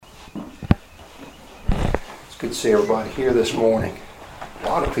Good to see everybody here this morning. A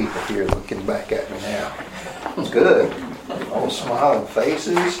lot of people here looking back at me now. It's good. All smiling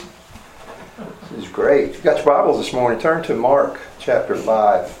faces. This is great. If you got your Bibles this morning, turn to Mark chapter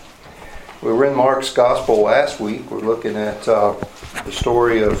 5. We were in Mark's Gospel last week. We're looking at the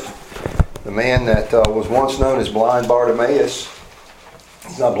story of the man that was once known as blind Bartimaeus.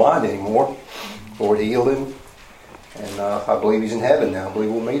 He's not blind anymore. The Lord healed him. And I believe he's in heaven now. I believe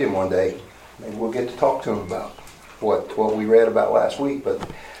we'll meet him one day. Maybe we'll get to talk to him about what we read about last week. But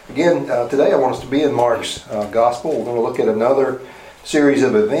again, today I want us to be in Mark's Gospel. We're going to look at another series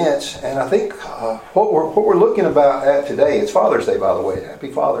of events. And I think what we're looking at today, it's Father's Day, by the way.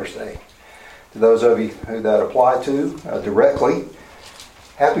 Happy Father's Day to those of you who that apply to directly.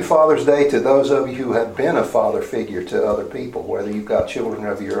 Happy Father's Day to those of you who have been a father figure to other people, whether you've got children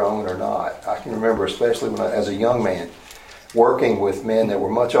of your own or not. I can remember, especially when as a young man, working with men that were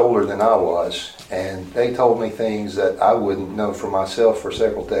much older than I was, and they told me things that I wouldn't know for myself for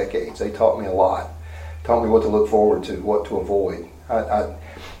several decades. They taught me a lot. Taught me what to look forward to, what to avoid. I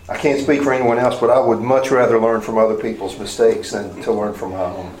can't speak for anyone else, but I would much rather learn from other people's mistakes than to learn from my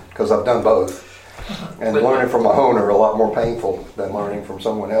own, because I've done both. And learning from my own are a lot more painful than learning from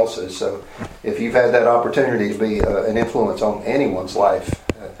someone else's. So if you've had that opportunity to be an influence on anyone's life,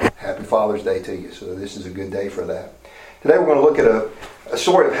 happy Father's Day to you. So this is a good day for that. Today we're going to look at a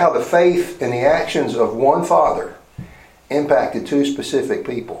story of how the faith and the actions of one father impacted two specific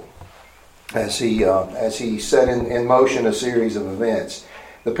people as he set in motion a series of events.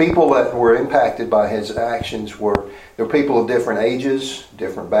 The people that were impacted by his actions were people of different ages,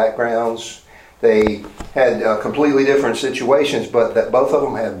 different backgrounds. They had completely different situations, but that both of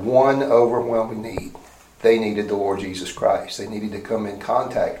them had one overwhelming need. They needed the Lord Jesus Christ. They needed to come in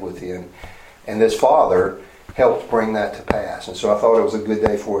contact with Him. And this father helped bring that to pass. And so I thought it was a good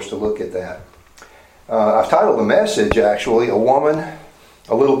day for us to look at that. I've titled the message, actually, A Woman,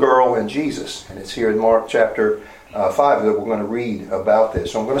 a Little Girl, and Jesus. And it's here in Mark chapter 5 that we're going to read about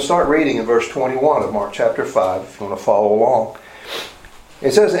this. So I'm going to start reading in verse 21 of Mark chapter 5, if you want to follow along.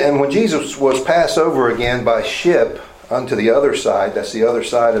 It says, "And when Jesus was passed over again by ship unto the other side," that's the other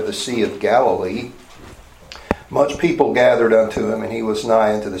side of the Sea of Galilee, "much people gathered unto him, and he was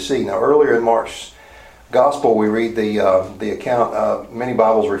nigh unto the sea." Now earlier in Mark's Gospel we read the account, many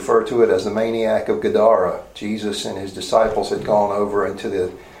Bibles refer to it as the maniac of Gadara. Jesus and his disciples had gone over into the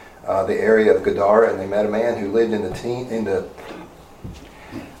area of Gadara, and they met a man who lived in the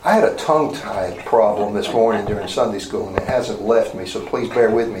I had a tongue-tied problem this morning during Sunday school, and it hasn't left me, so please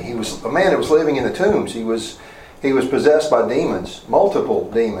bear with me. He was a man that was living in the tombs. He was possessed by demons, multiple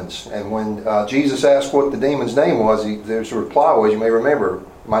demons. And when Jesus asked what the demon's name was, there's a reply was, you may remember,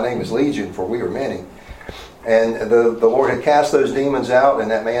 "My name is Legion, for we are many." And the Lord had cast those demons out, and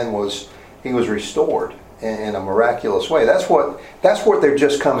that man was restored in a miraculous way. That's what they're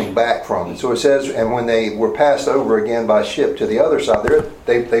just coming back from. And so it says, and when they were passed over again by ship to the other side,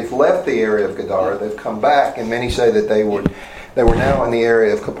 they've left the area of Gadara, they've come back, and many say that they were now in the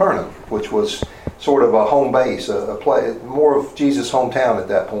area of Capernaum, which was sort of a home base, a place, more of Jesus' hometown at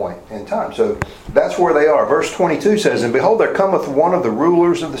that point in time. So that's where they are. Verse 22 says, "And behold, there cometh one of the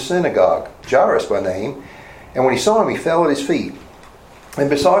rulers of the synagogue, Jairus by name, and when he saw him, he fell at his feet, and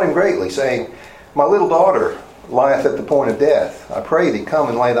besought him greatly, saying, My little daughter lieth at the point of death. I pray thee, come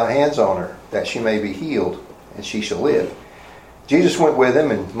and lay thy hands on her, that she may be healed, and she shall live. Jesus went with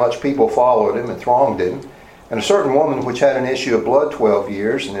him, and much people followed him and thronged him. And a certain woman which had an issue of blood 12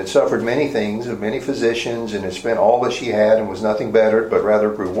 years, and had suffered many things of many physicians, and had spent all that she had, and was nothing bettered, but rather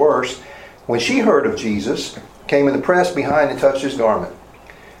grew worse, when she heard of Jesus, came in the press behind and touched his garment.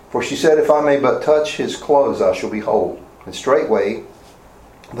 For she said, If I may but touch his clothes, I shall be whole. And straightway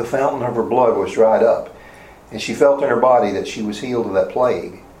the fountain of her blood was dried up, and she felt in her body that she was healed of that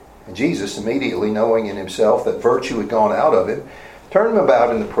plague. And Jesus, immediately knowing in himself that virtue had gone out of him, turned him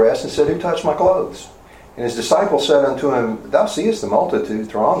about in the press, and said, Who touched my clothes? And his disciples said unto him, Thou seest the multitude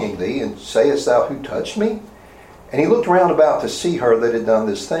thronging thee, and sayest thou, Who touched me? And he looked round about to see her that had done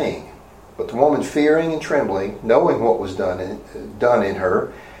this thing. But the woman, fearing and trembling, knowing what was done in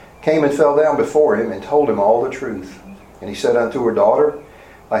her, came and fell down before him, and told him all the truth. And he said unto her, Daughter,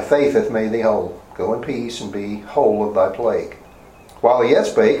 thy faith hath made thee whole. Go in peace, and be whole of thy plague. While he yet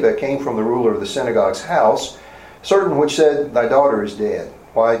spake, there came from the ruler of the synagogue's house certain which said, Thy daughter is dead.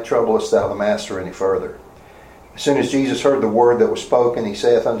 Why troublest thou the master any further? As soon as Jesus heard the word that was spoken, he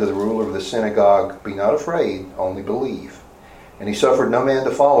saith unto the ruler of the synagogue, Be not afraid, only believe. And he suffered no man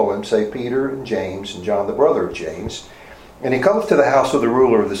to follow him, save Peter and James and John the brother of James. And he cometh to the house of the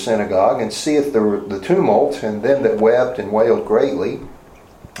ruler of the synagogue, and seeth the tumult, and them that wept and wailed greatly.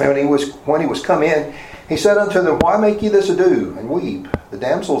 And when he was come in, he said unto them, Why make ye this ado, and weep? The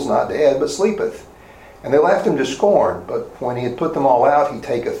damsel is not dead, but sleepeth. And they laughed him to scorn. But when he had put them all out, he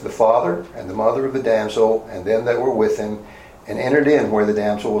taketh the father and the mother of the damsel, and them that were with him, and entered in where the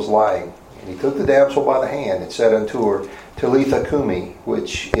damsel was lying. And he took the damsel by the hand, and said unto her, Talitha cumi,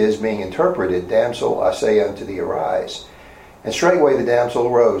 which is, being interpreted, Damsel, I say unto thee, arise. And straightway the damsel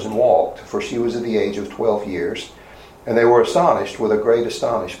arose and walked, for she was of the age of 12 years. And they were astonished with a great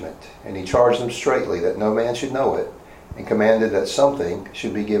astonishment. And he charged them straitly that no man should know it, and commanded that something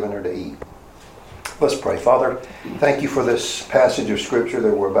should be given her to eat. Let's pray. Father, thank you for this passage of Scripture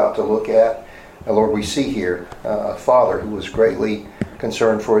that we're about to look at. And Lord, we see here a father who was greatly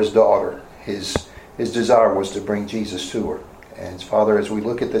concerned for his daughter. His desire was to bring Jesus to her. And Father, as we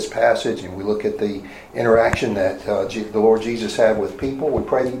look at this passage and we look at the interaction that the Lord Jesus had with people, we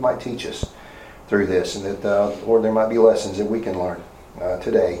pray that you might teach us through this, and that, Lord, there might be lessons that we can learn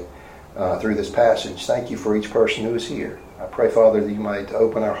today through this passage. Thank you for each person who is here. I pray, Father, that you might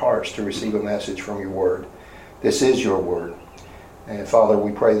open our hearts to receive a message from your word. This is your word. And Father,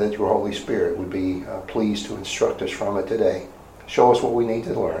 we pray that your Holy Spirit would be pleased to instruct us from it today. Show us what we need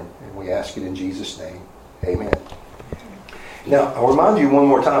to learn, and we ask it in Jesus' name. Amen. Now, I'll remind you one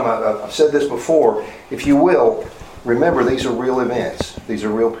more time, I've said this before, if you will, remember these are real events. These are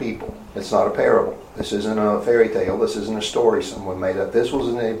real people. It's not a parable. This isn't a fairy tale. This isn't a story someone made up. This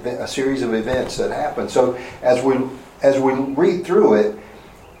was a series of events that happened. So as we read through it,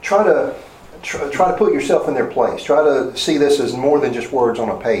 try to put yourself in their place. Try to see this as more than just words on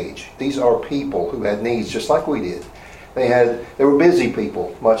a page. These are people who had needs just like we did. They were busy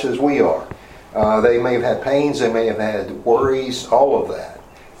people, much as we are. They may have had pains. They may have had worries. All of that.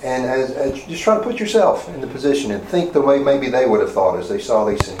 And as just try to put yourself in the position and think the way maybe they would have thought as they saw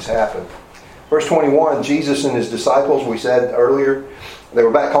these things happen. Verse 21, Jesus and his disciples, we said earlier, they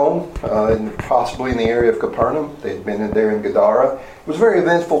were back home, possibly in the area of Capernaum. They'd been there in Gadara. It was a very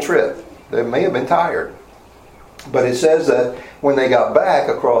eventful trip. They may have been tired. But it says that when they got back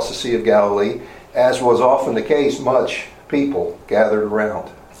across the Sea of Galilee, as was often the case, much people gathered around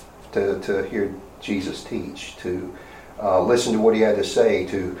to hear Jesus teach, to listen to what he had to say,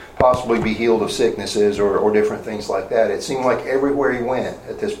 to possibly be healed of sicknesses or different things like that. It seemed like everywhere he went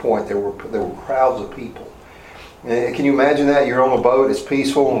at this point, there were crowds of people. And can you imagine that? You're on a boat, it's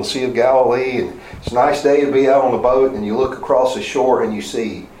peaceful on the Sea of Galilee, and it's a nice day to be out on the boat, and you look across the shore and you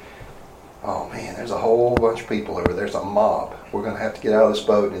see, oh man, there's a whole bunch of people over there. There's a mob. We're going to have to get out of this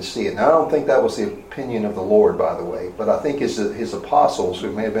boat and see it. Now, I don't think that was the opinion of the Lord, by the way, but I think his apostles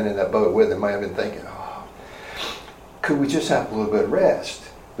who may have been in that boat with him may have been thinking, could we just have a little bit of rest?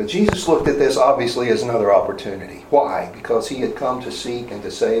 But Jesus looked at this obviously as another opportunity. Why? Because he had come to seek and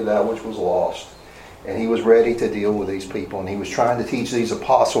to save that which was lost. And he was ready to deal with these people. And he was trying to teach these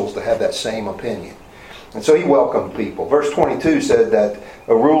apostles to have that same opinion. And so he welcomed people. Verse 22 said that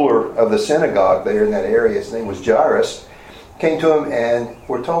a ruler of the synagogue there in that area, his name was Jairus, came to him, and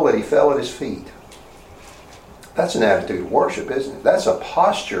we're told that he fell at his feet. That's an attitude of worship, isn't it? That's a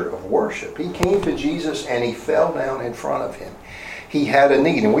posture of worship. He came to Jesus and he fell down in front of him. He had a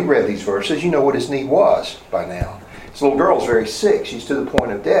need, and we read these verses. You know what his need was by now. This little girl's very sick. She's to the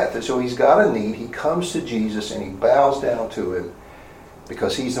point of death. And so he's got a need. He comes to Jesus and he bows down to him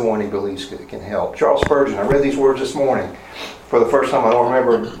because he's the one he believes can help. Charles Spurgeon, I read these words this morning for the first time. I don't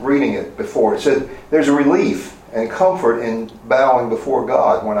remember reading it before. It said, there's a relief and comfort in bowing before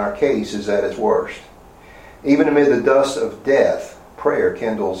God when our case is at its worst. Even amid the dust of death, prayer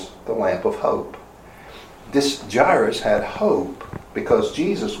kindles the lamp of hope. This Jairus had hope because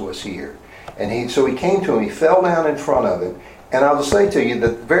Jesus was here. And so he came to him, he fell down in front of him. And I'll say to you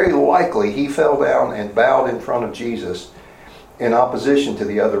that very likely he fell down and bowed in front of Jesus in opposition to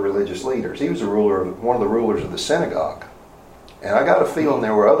the other religious leaders. He was one of the rulers of the synagogue. And I got a feeling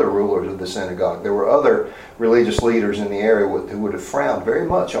there were other rulers of the synagogue. There were other religious leaders in the area who would have frowned very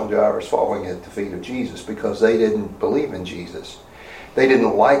much on Jairus falling at the feet of Jesus because they didn't believe in Jesus. They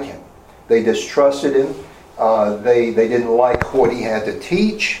didn't like him. They distrusted him. They didn't like what he had to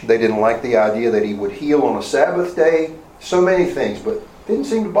teach. They didn't like the idea that he would heal on a Sabbath day. So many things, but it didn't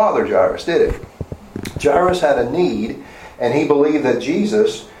seem to bother Jairus, did it? Jairus had a need, and he believed that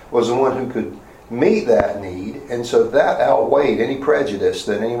Jesus was the one who could meet that need, and so that outweighed any prejudice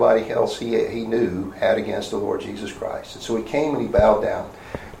that anybody else he knew had against the Lord Jesus Christ. And so he came and he bowed down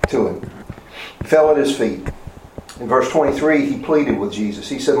to him. He fell at his feet. In verse 23, he pleaded with Jesus.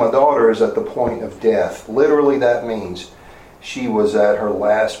 He said, my daughter is at the point of death. Literally that means she was at her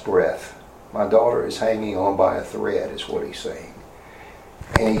last breath. My daughter is hanging on by a thread, is what he's saying.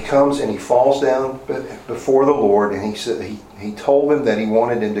 And he comes and he falls down before the Lord, and he said he told him that he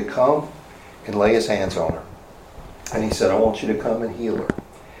wanted him to come and lay his hands on her. And he said, I want you to come and heal her.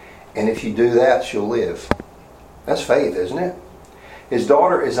 And if you do that, she'll live. That's faith, isn't it? His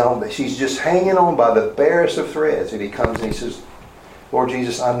daughter is on, she's just hanging on by the barest of threads. And he comes and he says, Lord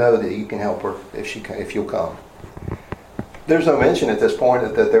Jesus, I know that you can help her if you'll come. There's no mention at this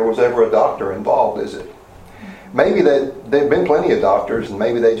point that there was ever a doctor involved, is it? Maybe there've been plenty of doctors, and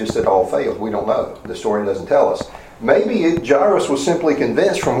maybe they just had all failed. We don't know. The story doesn't tell us. Maybe Jairus was simply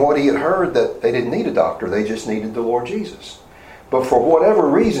convinced from what he had heard that they didn't need a doctor. They just needed the Lord Jesus. But for whatever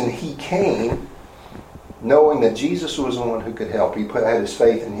reason, he came knowing that Jesus was the one who could help. He had his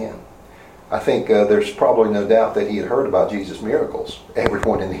faith in him. I think there's probably no doubt that he had heard about Jesus' miracles.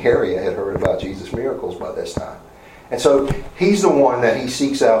 Everyone in the area had heard about Jesus' miracles by this time. And so he's the one that he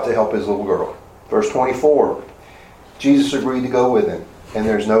seeks out to help his little girl. Verse 24, Jesus agreed to go with him. And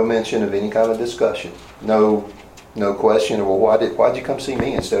there's no mention of any kind of discussion. No question of, well, why'd you come see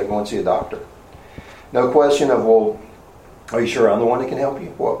me instead of going to see a doctor? No question of, well, are you sure I'm the one that can help you?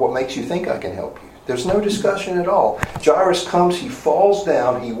 What makes you think I can help you? There's no discussion at all. Jairus comes, he falls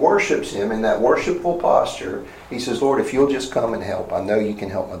down, he worships him in that worshipful posture. He says, Lord, if you'll just come and help, I know you can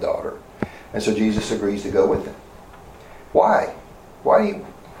help my daughter. And so Jesus agrees to go with him. Why?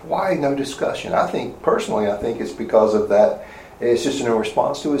 Why no discussion? I think it's because of that. It's just in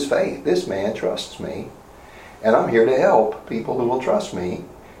response to his faith. This man trusts me, and I'm here to help people who will trust me,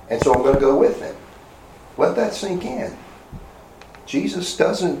 and so I'm going to go with him. Let that sink in. Jesus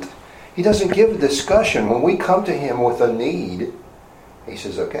doesn't give a discussion. When we come to him with a need, he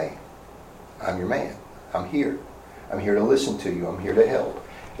says, okay, I'm your man. I'm here. I'm here to listen to you. I'm here to help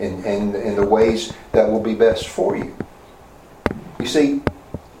in the ways that will be best for you. You see,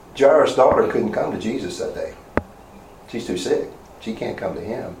 Jairus' daughter couldn't come to Jesus that day. She's too sick. She can't come to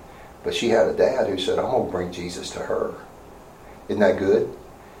him. But she had a dad who said, I'm going to bring Jesus to her. Isn't that good?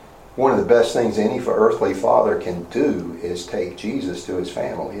 One of the best things any earthly father can do is take Jesus to his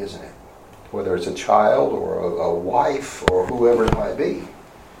family, isn't it? Whether it's a child or a wife or whoever it might be.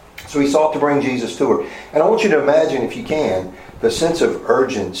 So he sought to bring Jesus to her. And I want you to imagine, if you can, the sense of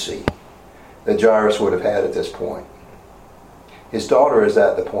urgency that Jairus would have had at this point. His daughter is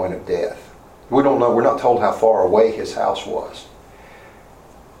at the point of death. We don't know. We're not told how far away his house was.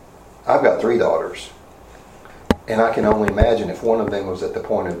 I've got 3 daughters. And I can only imagine if one of them was at the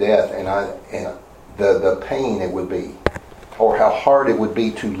point of death and the pain it would be, or how hard it would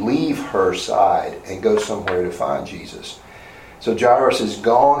be to leave her side and go somewhere to find Jesus. So Jairus is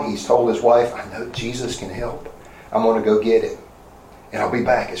gone. He's told his wife, I know Jesus can help. I'm going to go get him. And I'll be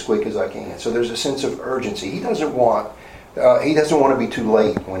back as quick as I can. So there's a sense of urgency. He doesn't want to be too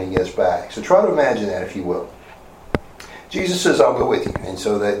late when he gets back. So try to imagine that, if you will. Jesus says, I'll go with you. And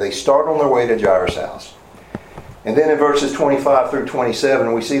so they start on their way to Jairus' house. And then in verses 25 through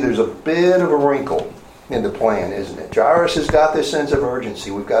 27, we see there's a bit of a wrinkle in the plan, isn't it? Jairus has got this sense of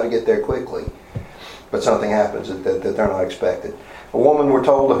urgency. We've got to get there quickly. But something happens that they're not expected. A woman, we're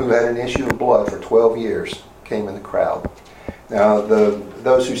told, who had an issue of blood for 12 years came in the crowd. Now,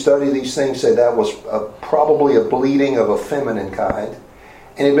 those who study these things say that was probably a bleeding of a feminine kind.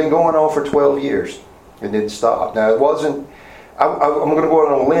 And it had been going on for 12 years. It didn't stop. Now, it wasn't... I'm going to go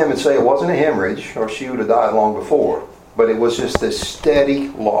out on a limb and say it wasn't a hemorrhage, or she would have died long before. But it was just this steady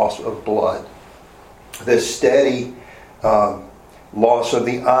loss of blood. This steady loss of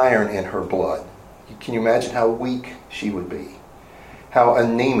the iron in her blood. Can you imagine how weak she would be? How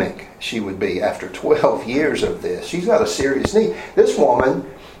anemic she would be after 12 years of this. She's got a serious need. This woman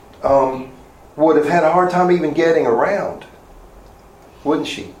would have had a hard time even getting around. Wouldn't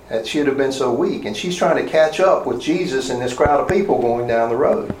she? She would have been so weak. And she's trying to catch up with Jesus and this crowd of people going down the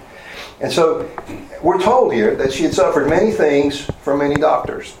road. And so we're told here that she had suffered many things from many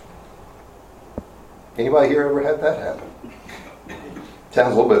doctors. Anybody here ever had that happen?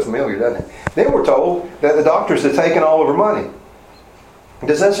 Sounds a little bit familiar, doesn't it? Then we're told that the doctors had taken all of her money.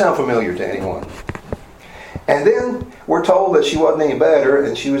 Does that sound familiar to anyone? And then we're told that she wasn't any better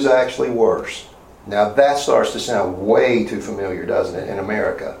and she was actually worse. Now that starts to sound way too familiar, doesn't it, in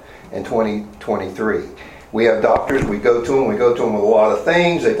America in 2023. We have doctors, we go to them with a lot of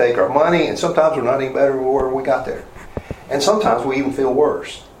things, they take our money, and sometimes we're not any better than where we got there. And sometimes we even feel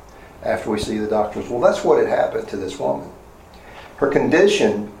worse after we see the doctors. Well, that's what had happened to this woman. Her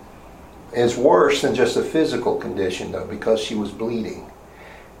condition is worse than just a physical condition, though, because she was bleeding.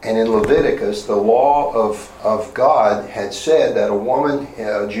 And in Leviticus, the law of God had said that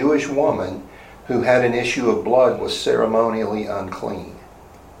a Jewish woman who had an issue of blood was ceremonially unclean.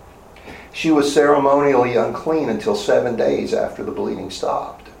 she was ceremonially unclean until 7 days after the bleeding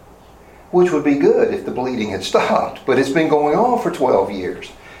stopped. Which would be good if the bleeding had stopped, but it's been going on for 12 years.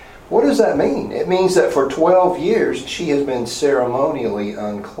 What does that mean? It means that for 12 years she has been ceremonially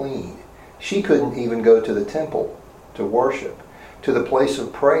unclean. She couldn't even go to the temple to worship, to the place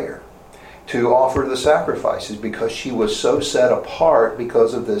of prayer, to offer the sacrifices, because she was so set apart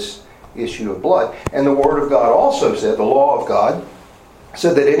because of this issue of blood. And the Word of God also said, the law of God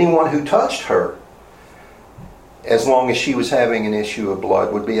said that anyone who touched her, as long as she was having an issue of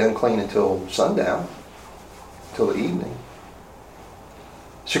blood, would be unclean until sundown, till the evening.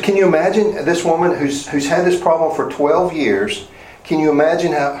 So can you imagine this woman who's had this problem for 12 years? Can you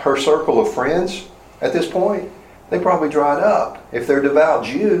imagine how her circle of friends at this point? They probably dried up. If they're devout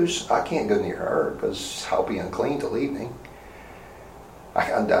Jews, I can't go near her because I'll be unclean till evening.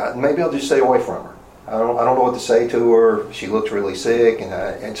 Maybe I'll just stay away from her. I don't know what to say to her. She looks really sick,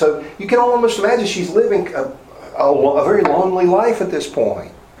 and so you can almost imagine she's living a very lonely life at this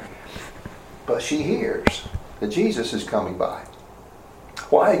point. But she hears that Jesus is coming by.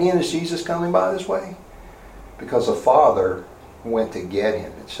 Why again is Jesus coming by this way? Because a father went to get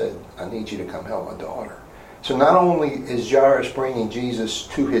him and said, I need you to come help my daughter. So not only is Jairus bringing Jesus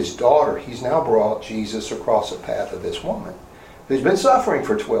to his daughter, he's now brought Jesus across the path of this woman who's been suffering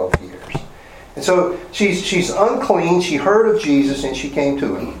for 12 years. And so she's unclean, she heard of Jesus, and she came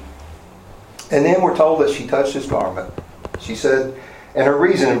to him. And then we're told that she touched his garment. She said, and her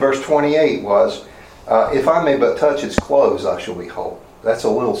reason in verse 28 was, if I may but touch his clothes, I shall be whole. That's a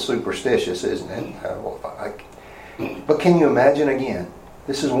little superstitious, isn't it? But can you imagine again?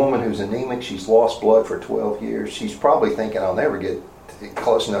 This is a woman who's anemic. She's lost blood for 12 years. She's probably thinking, I'll never get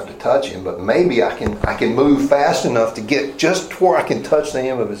close enough to touch him, but maybe I can move fast enough to get just where I can touch the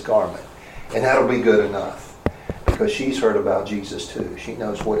hem of his garment. And that'll be good enough. Because she's heard about Jesus too. She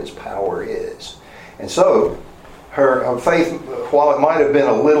knows what his power is. And so, her faith, while it might have been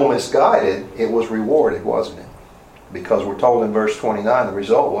a little misguided, it was rewarded, wasn't it? Because we're told in verse 29, the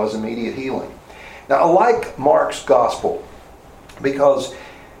result was immediate healing. Now, I like Mark's gospel, because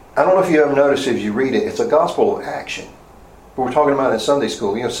I don't know if you ever noticed as you read it, it's a gospel of action. We're talking about in Sunday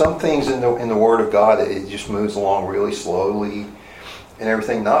school. You know, some things in the Word of God, it just moves along really slowly and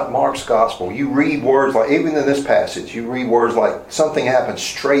everything. Not Mark's gospel. You read words like, even in this passage, you read words like something happened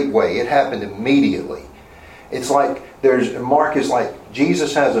straightway. It happened immediately. It's like Mark is like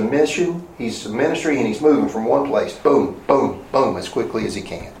Jesus has a mission, he's a ministry, and he's moving from one place, boom, boom, boom, as quickly as he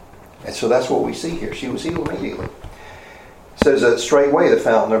can. And so that's what we see here. She was healed immediately. It says that straightway the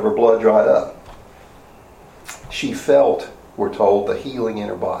fountain of her blood dried up. She felt, we're told, the healing in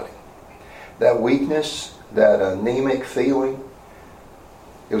her body. That weakness, that anemic feeling,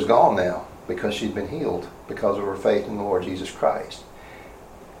 it was gone now because she'd been healed because of her faith in the Lord Jesus Christ.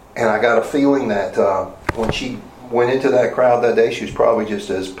 And I got a feeling that when she went into that crowd that day, she was probably just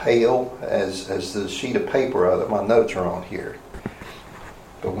as pale as the sheet of paper that my notes are on here.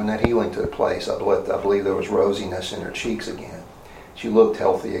 But when that healing took place, I believe there was rosiness in her cheeks again. She looked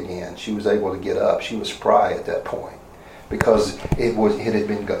healthy again. She was able to get up. She was spry at that point because it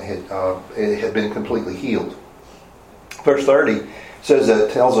had been completely healed. Verse 30 says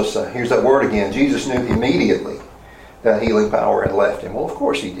that, tells us, here's that word again. Jesus knew immediately that healing power had left him. Well, of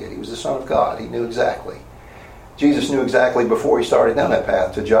course he did. He was the Son of God. He knew exactly. Jesus knew exactly before he started down that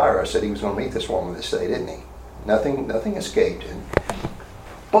path to Jairus that he was going to meet this woman this day, didn't he? Nothing escaped him.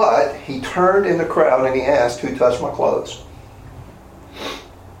 But he turned in the crowd and he asked, who touched my clothes?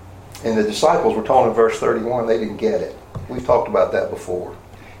 And the disciples were told in verse 31 they didn't get it. We've talked about that before.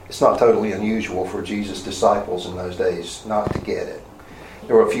 It's not totally unusual for Jesus' disciples in those days not to get it.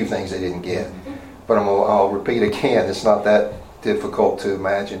 There were a few things they didn't get. But I'll repeat again, it's not that difficult to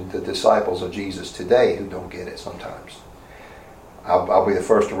imagine the disciples of Jesus today who don't get it sometimes. I'll be the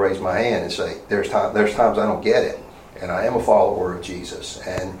first to raise my hand and say, there's times I don't get it. And I am a follower of Jesus.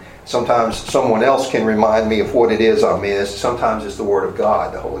 And sometimes someone else can remind me of what it is I missed. Sometimes it's the Word of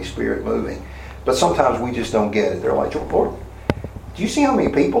God, the Holy Spirit moving. But sometimes we just don't get it. They're like, Lord, do you see how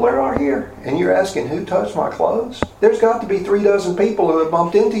many people there are here? And you're asking who touched my clothes? There's got to be 36 people who have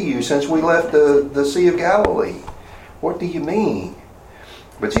bumped into you since we left the Sea of Galilee. What do you mean?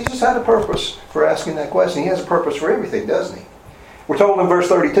 But Jesus had a purpose for asking that question. He has a purpose for everything, doesn't he? We're told in verse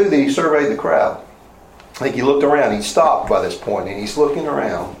 32 that he surveyed the crowd. I think he looked around. He stopped by this point, and he's looking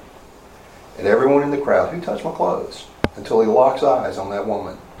around at everyone in the crowd. Who touched my clothes? Until he locks eyes on that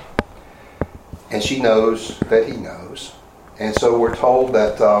woman. And she knows that he knows. And so we're told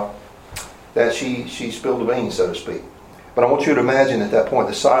that she spilled the beans, so to speak. But I want you to imagine at that point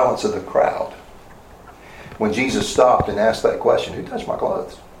the silence of the crowd. When Jesus stopped and asked that question, who touched my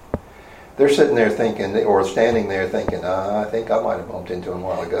clothes? They're sitting there thinking, or standing there thinking, I think I might have bumped into him a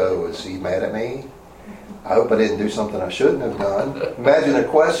while ago. Is he mad at me? I hope I didn't do something I shouldn't have done. Imagine their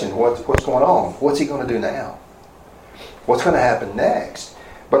question, what's going on? What's he going to do now? What's going to happen next?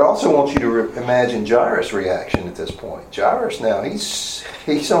 But I also want you to imagine Jairus' reaction at this point. Jairus now, he's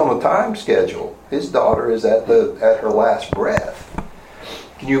on a time schedule. His daughter is at her last breath.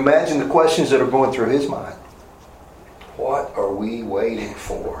 Can you imagine the questions that are going through his mind? What are we waiting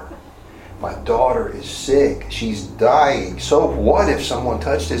for? My daughter is sick. She's dying. So what if someone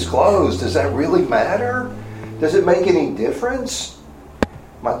touched his clothes? Does that really matter? Does it make any difference?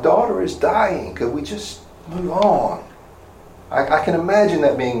 My daughter is dying. Could we just move on? I can imagine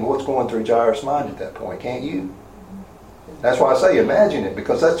that being what's going through Jairus' mind at that point, can't you? That's why I say imagine it,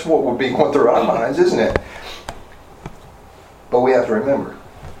 because that's what would be going through our minds, isn't it? But we have to remember,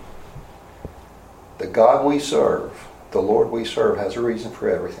 the God we serve, the Lord we serve, has a reason for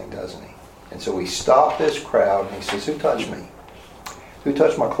everything, doesn't he? And so he stopped this crowd and he says, who touched me? Who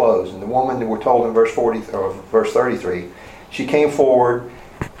touched my clothes? And the woman that we're told in verse 33, she came forward,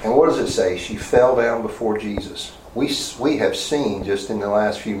 and what does it say? She fell down before Jesus. We have seen just in the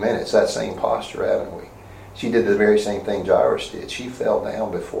last few minutes that same posture, haven't we? She did the very same thing Jairus did. She fell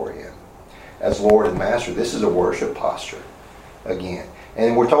down before him as Lord and Master. This is a worship posture again.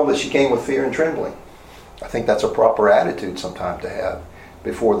 And we're told that she came with fear and trembling. I think that's a proper attitude sometimes to have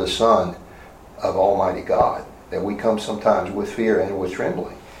before the Son of Almighty God, that we come sometimes with fear and with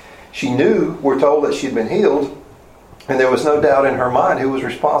trembling. She knew, we're told, that she'd been healed, and there was no doubt in her mind who was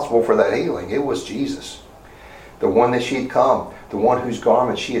responsible for that healing. It was Jesus. The one that she had come, the one whose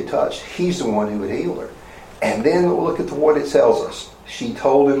garment she had touched. He's the one who had healed her. And then look at what it tells us. She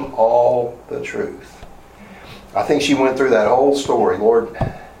told him all the truth. I think she went through that whole story. Lord,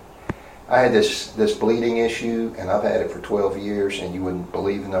 I had this bleeding issue, and I've had it for 12 years, and you wouldn't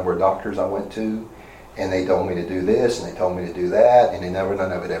believe the number of doctors I went to, and they told me to do this, and they told me to do that, and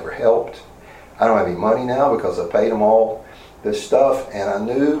none of it ever helped. I don't have any money now because I paid them all this stuff, and I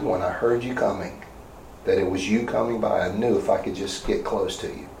knew when I heard you coming, that it was you coming by. I knew if I could just get close to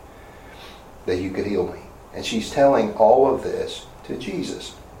you, that you could heal me. And she's telling all of this to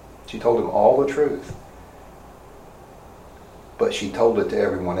Jesus. She told him all the truth. But she told it to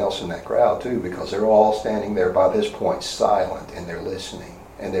everyone else in that crowd too, because they're all standing there by this point silent, and they're listening,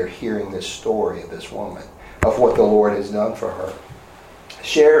 and they're hearing this story of this woman, of what the Lord has done for her.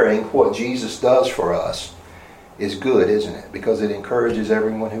 Sharing what Jesus does for us is good, isn't it? Because it encourages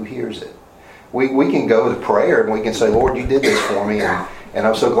everyone who hears it. We can go to prayer and we can say, Lord, you did this for me, and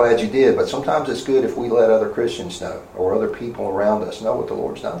I'm so glad you did. But sometimes it's good if we let other Christians know, or other people around us know what the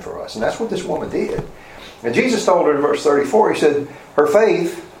Lord's done for us. And that's what this woman did. And Jesus told her in verse 34, he said, her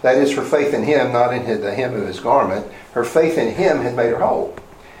faith, that is her faith in him, not in the hem of his garment, her faith in him had made her whole.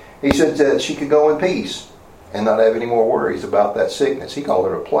 He said that she could go in peace and not have any more worries about that sickness. He called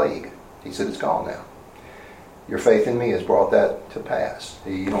it a plague. He said, it's gone now. Your faith in me has brought that to pass.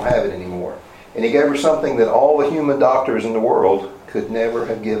 You don't have it anymore. And he gave her something that all the human doctors in the world could never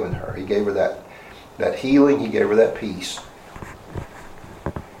have given her. He gave her that healing. He gave her that peace.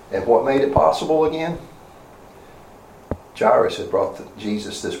 And what made it possible again? Jairus had brought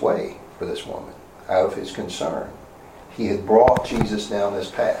Jesus this way for this woman out of his concern. He had brought Jesus down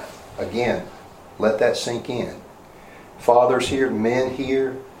this path. Again, let that sink in. Fathers here, men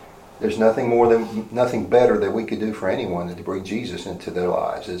here, there's nothing better that we could do for anyone than to bring Jesus into their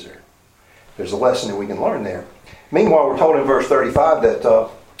lives, is there? There's a lesson that we can learn there. Meanwhile, we're told in verse 35 that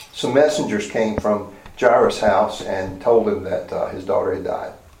some messengers came from Jairus' house and told him that his daughter had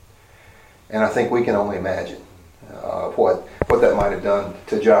died. And I think we can only imagine what that might have done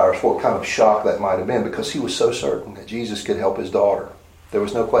to Jairus, what kind of shock that might have been, because he was so certain that Jesus could help his daughter. There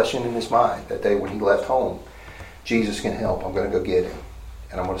was no question in his mind that day when he left home, Jesus can help. I'm going to go get him.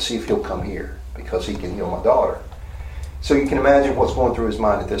 And I'm going to see if he'll come here because he can heal my daughter. So you can imagine what's going through his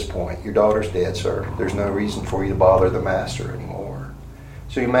mind at this point. Your daughter's dead, sir. There's no reason for you to bother the master anymore.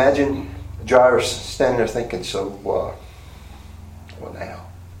 So you imagine Jairus standing there thinking, so what now?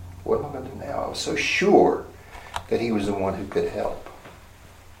 What am I going to do now? I was so sure that he was the one who could help.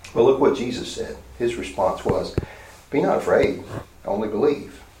 Well, look what Jesus said. His response was, be not afraid, only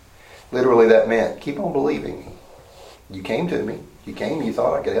believe. Literally that meant, keep on believing me. You came to me. You came, you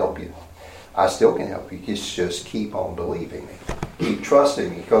thought I could help you. I still can help you. Just keep on believing me. Keep trusting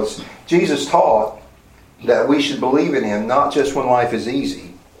me. Because Jesus taught that we should believe in him not just when life is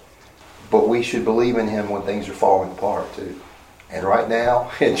easy, but we should believe in him when things are falling apart too. And right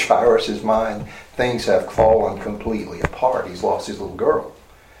now, in Jairus' mind, things have fallen completely apart. He's lost his little girl.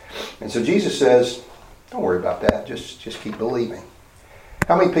 And so Jesus says, don't worry about that. Just keep believing.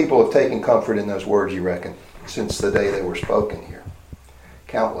 How many people have taken comfort in those words, you reckon, since the day they were spoken here?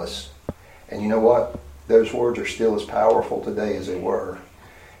 Countless. And you know what? Those words are still as powerful today as they were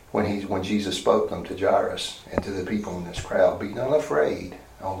when Jesus spoke them to Jairus and to the people in this crowd. Be not afraid,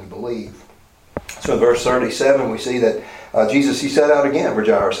 only believe. So in verse 37 we see that Jesus, he set out again for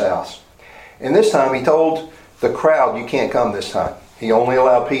Jairus' house. And this time he told the crowd, you can't come this time. He only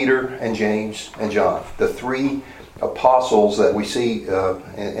allowed Peter and James and John, the three apostles that we see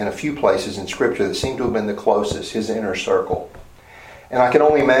in a few places in Scripture that seem to have been the closest, his inner circle. And I can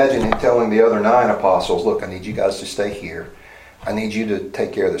only imagine him telling the other 9 apostles, look, I need you guys to stay here. I need you to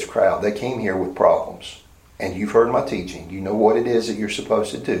take care of this crowd. They came here with problems. And you've heard my teaching. You know what it is that you're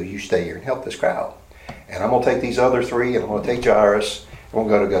supposed to do. You stay here and help this crowd. And I'm going to take these other 3, and I'm going to take Jairus, and we're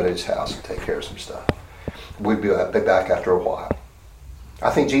going to go to his house and take care of some stuff. We'll be back after a while. I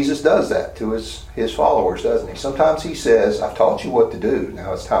think Jesus does that to his followers, doesn't he? Sometimes he says, I've taught you what to do.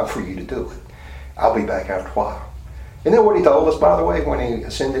 Now it's time for you to do it. I'll be back after a while. Isn't that what he told us, by the way, when he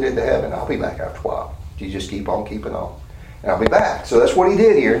ascended into heaven? I'll be back after a while. You just keep on keeping on. And I'll be back. So that's what he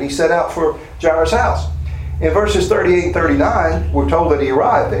did here. And he set out for Jairus' house. In verses 38 and 39, we're told that he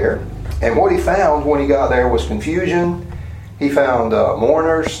arrived there. And what he found when he got there was confusion. He found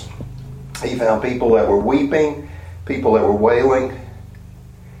mourners. He found people that were weeping. People that were wailing.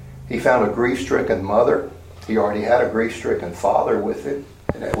 He found a grief-stricken mother. He already had a grief-stricken father with him.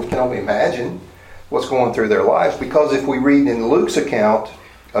 And we can only imagine what's going through their lives. Because if we read in Luke's account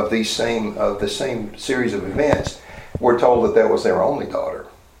of the same series of events, we're told that was their only daughter.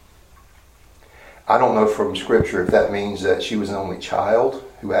 I don't know from Scripture if that means that she was an only child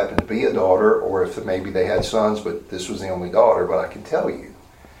who happened to be a daughter, or if maybe they had sons, but this was the only daughter. But I can tell you,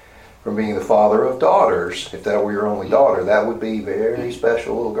 from being the father of daughters, if that were your only daughter, that would be a very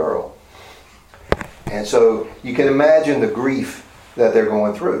special little girl. And so you can imagine the grief that they're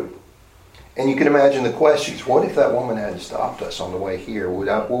going through. And you can imagine the questions. What if that woman hadn't stopped us on the way here?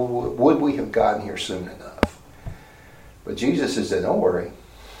 Would we have gotten here soon enough? But Jesus said, don't worry.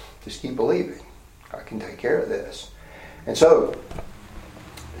 Just keep believing. I can take care of this. And so,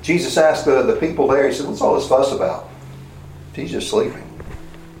 Jesus asked the people there, he said, what's all this fuss about? She's just sleeping.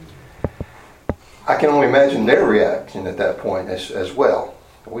 I can only imagine their reaction at that point as well.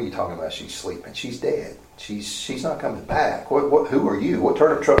 What are you talking about? She's sleeping. She's dead. She's not coming back. Who are you? What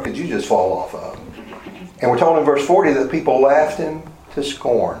turnip truck did you just fall off of? And we're told in verse 40 that people laughed him to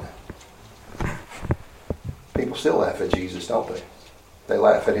scorn. People still laugh at Jesus, don't they? They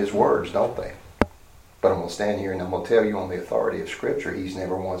laugh at his words, don't they? But I'm going to stand here and I'm going to tell you on the authority of Scripture, he's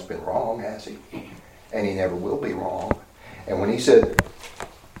never once been wrong, has he? And he never will be wrong. And when he said,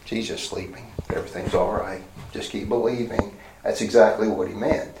 she's just sleeping, everything's all right, just keep believing, that's exactly what he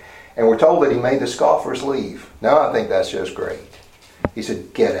meant. And we're told that he made the scoffers leave. Now I think that's just great. He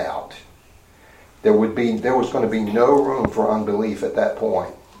said, get out. There was going to be no room for unbelief at that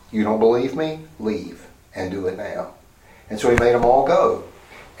point. You don't believe me? Leave and do it now. And so he made them all go.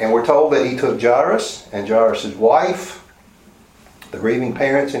 And we're told that he took Jairus and Jairus' wife, the grieving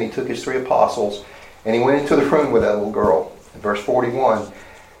parents, and he took his 3 apostles, and he went into the room with that little girl. In verse 41, it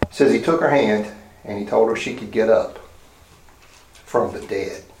says he took her hand and he told her she could get up from the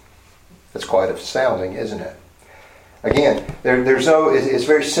dead. That's quite astounding, isn't it? Again, it's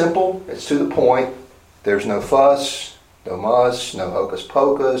very simple. It's to the point. There's no fuss, no muss, no hocus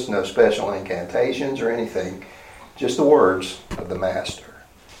pocus, no special incantations or anything. Just the words of the Master.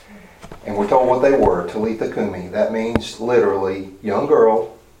 And we're told what they were, Talitha Kumi. That means literally, young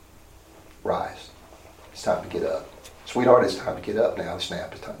girl, rise. It's time to get up. Sweetheart, it's time to get up now.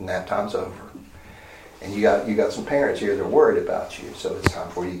 Nap time's over. And you got some parents here that are worried about you, so it's time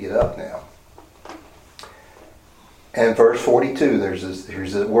for you to get up now. And verse 42,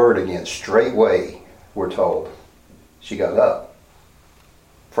 here's the word again. Straightway, we're told. She got up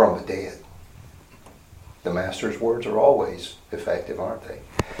from the dead. The Master's words are always effective, aren't they?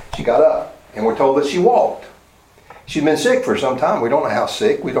 She got up, and we're told that she walked. She'd been sick for some time. We don't know how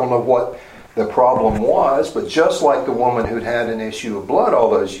sick. We don't know what the problem was, but just like the woman who'd had an issue of blood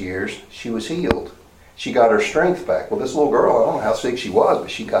all those years, she was healed. She got her strength back. Well, this little girl, I don't know how sick she was, but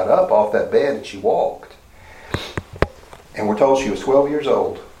she got up off that bed and she walked. And we're told she was 12 years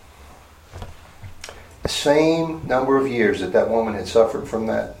old. The same number of years that woman had suffered from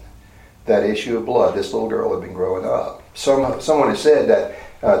that issue of blood, this little girl had been growing up. Someone has said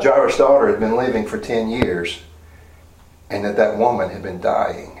that Jairus' daughter had been living for 10 years and that woman had been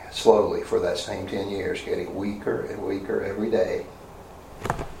dying slowly for that same 10 years, getting weaker and weaker every day.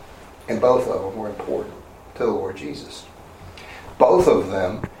 And both of them were important to the Lord Jesus. Both of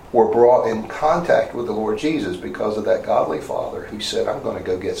them were brought in contact with the Lord Jesus because of that godly father who said, I'm going to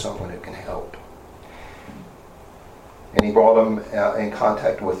go get someone who can help. And he brought them in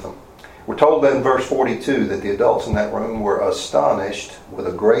contact with them. We're told then in verse 42 that the adults in that room were astonished with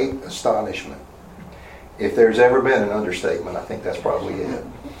a great astonishment. If there's ever been an understatement, I think that's probably it.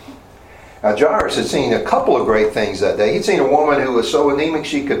 Now, Jairus had seen a couple of great things that day. He'd seen a woman who was so anemic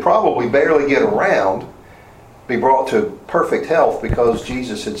she could probably barely get around be brought to perfect health because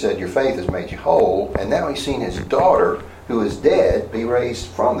Jesus had said, your faith has made you whole. And now he's seen his daughter, who is dead, be raised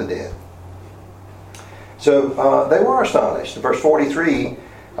from the dead. So they were astonished. In verse 43,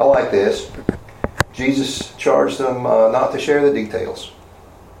 I like this. Jesus charged them not to share the details.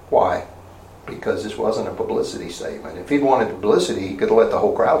 Why? Because this wasn't a publicity statement. If he'd wanted publicity, he could have let the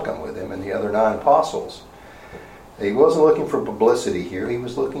whole crowd come with him and the other 9 apostles. He wasn't looking for publicity here. He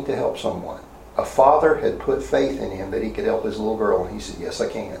was looking to help someone. A father had put faith in him that he could help his little girl, and he said, yes, I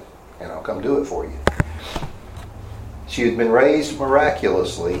can, and I'll come do it for you. She had been raised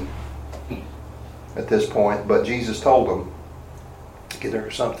miraculously at this point, but Jesus told him to get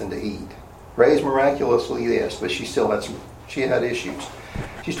her something to eat. Raised miraculously, yes, but she still had issues.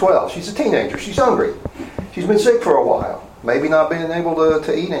 She's 12. She's a teenager. She's hungry. She's been sick for a while. Maybe not being able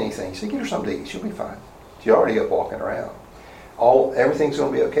to eat anything. So get her something to eat. She'll be fine. She's already up walking around. Everything's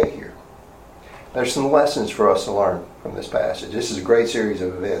going to be okay here. There's some lessons for us to learn from this passage. This is a great series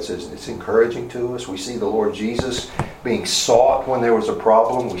of events. It's encouraging to us. We see the Lord Jesus being sought when there was a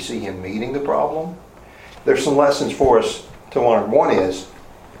problem. We see him meeting the problem. There's some lessons for us to learn. One is,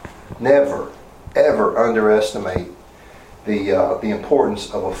 never, ever underestimate the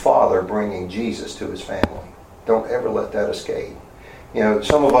importance of a father bringing Jesus to his family. Don't ever let that escape. You know,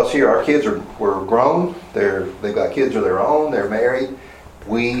 some of us here, our kids were grown. They've got kids of their own. They're married.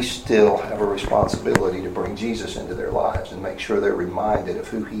 We still have a responsibility to bring Jesus into their lives and make sure they're reminded of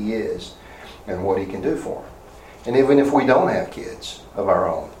who he is and what he can do for them. And even if we don't have kids of our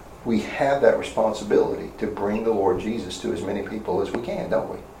own, we have that responsibility to bring the Lord Jesus to as many people as we can,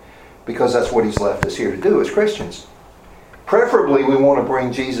 don't we? Because that's what he's left us here to do as Christians. Preferably, we want to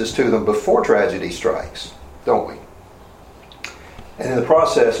bring Jesus to them before tragedy strikes, don't we? And in the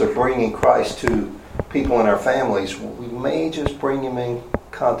process of bringing Christ to people in our families, we may just bring him in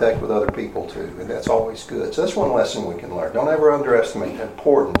contact with other people too, and that's always good. So that's one lesson we can learn. Don't ever underestimate the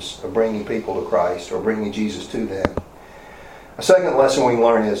importance of bringing people to Christ or bringing Jesus to them. A second lesson we can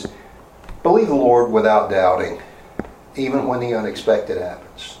learn is believe the Lord without doubting, even when the unexpected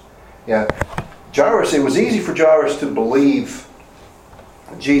happens. Yeah, Jairus, it was easy for Jairus to believe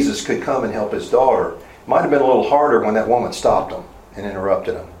Jesus could come and help his daughter. It might have been a little harder when that woman stopped him and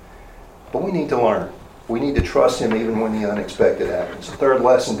interrupted him. But we need to learn. We need to trust him even when the unexpected happens. The third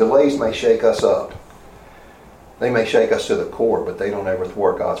lesson, delays may shake us up. They may shake us to the core, but they don't ever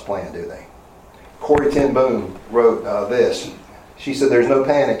thwart God's plan, do they? Corrie ten Boom wrote this. She said, there's no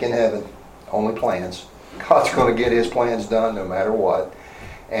panic in heaven, only plans. God's going to get his plans done no matter what.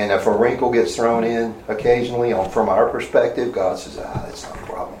 And if a wrinkle gets thrown in occasionally from our perspective, God says, that's not a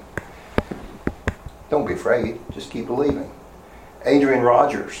problem. Don't be afraid. Just keep believing. Adrian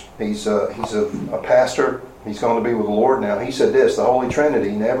Rogers, he's a pastor. He's going to be with the Lord now. He said this, the Holy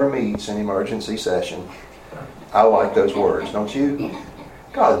Trinity never meets in emergency session. I like those words, don't you?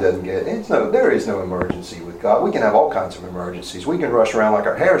 God doesn't get it. There is no emergency with God. We can have all kinds of emergencies. We can rush around like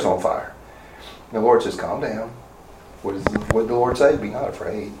our hair's on fire. And the Lord says, calm down. What did the Lord say? Be not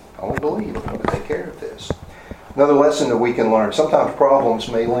afraid. Only believe. I'm going to take care of this. Another lesson that we can learn. Sometimes problems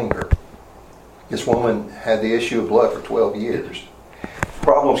may linger. This woman had the issue of blood for 12 years.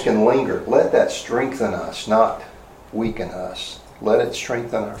 Problems can linger. Let that strengthen us, not weaken us. Let it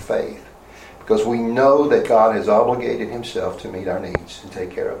strengthen our faith. Because we know that God has obligated himself to meet our needs and take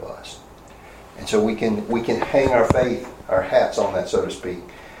care of us. And so we can hang our faith, our hats on that, so to speak.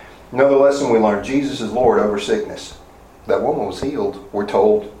 Another lesson we learned, Jesus is Lord over sickness. That woman was healed, we're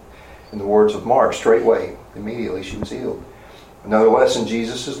told, in the words of Mark, straightway. Immediately she was healed. Another lesson,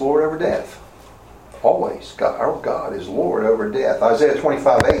 Jesus is Lord over death. Always. Our God is Lord over death. Isaiah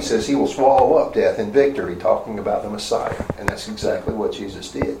 25:8 says he will swallow up death in victory, talking about the Messiah. And that's exactly what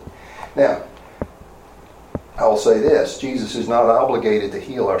Jesus did. Now, I'll say this. Jesus is not obligated to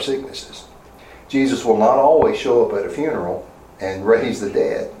heal our sicknesses. Jesus will not always show up at a funeral and raise the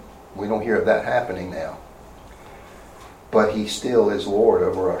dead. We don't hear of that happening now. But he still is Lord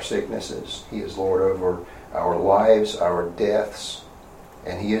over our sicknesses. He is Lord over our lives, our deaths.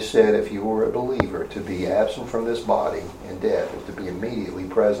 And he has said, if you were a believer, to be absent from this body in death is to be immediately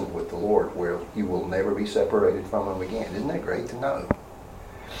present with the Lord, where you will never be separated from him again. Isn't that great to know?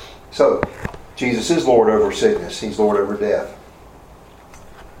 So, Jesus is Lord over sickness. He's Lord over death.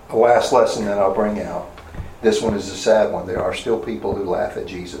 A last lesson that I'll bring out. This one is a sad one. There are still people who laugh at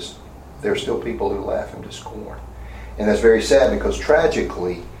Jesus. There are still people who laugh him to scorn. And that's very sad because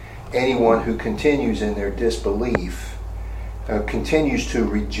tragically, anyone who continues in their disbelief, continues to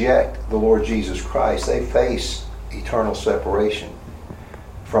reject the Lord Jesus Christ, they face eternal separation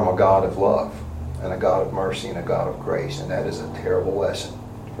from a God of love and a God of mercy and a God of grace. And that is a terrible lesson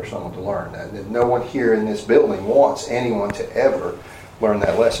for someone to learn. And no one here in this building wants anyone to ever learn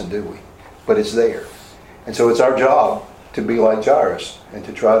that lesson, do we? But it's there. And so it's our job to be like Jairus and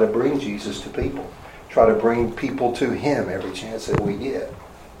to try to bring Jesus to people. Try to bring people to him every chance that we get.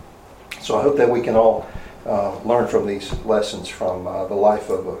 So I hope that we can all learn from these lessons from the life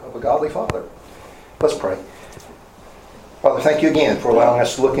of a godly father. Let's pray. Father, thank you again for allowing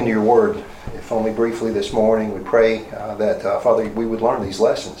us to look into your word, if only briefly this morning. We pray that, Father, we would learn these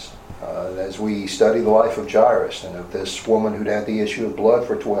lessons as we study the life of Jairus and of this woman who'd had the issue of blood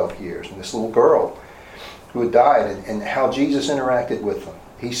for 12 years and this little girl who had died, and how Jesus interacted with them.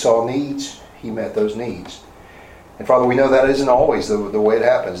 He saw needs. He met those needs. And Father, we know that isn't always the way it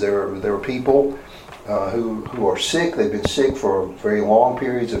happens. There are people who are sick. They've been sick for very long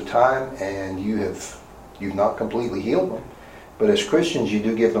periods of time, and you've not completely healed them. But as Christians, you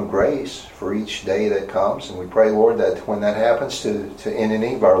do give them grace for each day that comes. And we pray, Lord, that when that happens in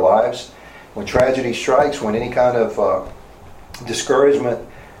any of our lives, when tragedy strikes, when any kind of discouragement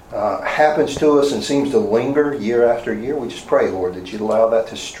happens to us and seems to linger year after year, we just pray, Lord, that you'd allow that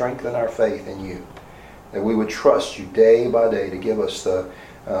to strengthen our faith in you. That we would trust you day by day to give us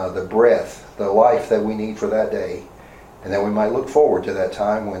the breath, the life that we need for that day. And that we might look forward to that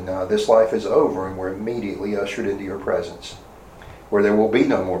time when this life is over and we're immediately ushered into your presence. Where there will be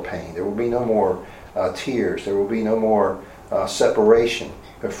no more pain. There will be no more tears. There will be no more separation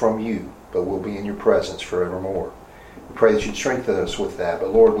from you. But we'll be in your presence forevermore. We pray that you'd strengthen us with that.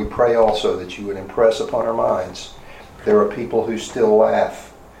 But Lord, we pray also that you would impress upon our minds. There are people who still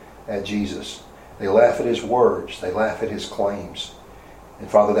laugh at Jesus. They laugh at his words. They laugh at his claims. And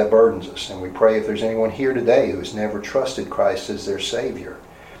Father, that burdens us. And we pray if there's anyone here today who has never trusted Christ as their Savior,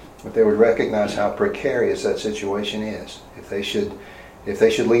 if they would recognize how precarious that situation is. If they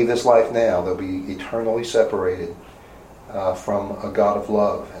should leave this life now, they'll be eternally separated from a God of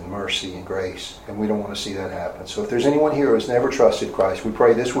love and mercy and grace. And we don't want to see that happen. So if there's anyone here who has never trusted Christ, we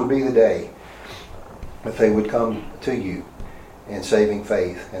pray this would be the day that they would come to you in saving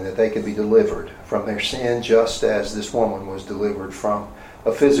faith, and that they could be delivered from their sin just as this woman was delivered from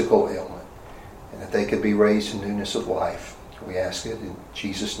a physical ailment, and that they could be raised in newness of life. We ask it in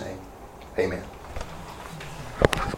Jesus' name. Amen.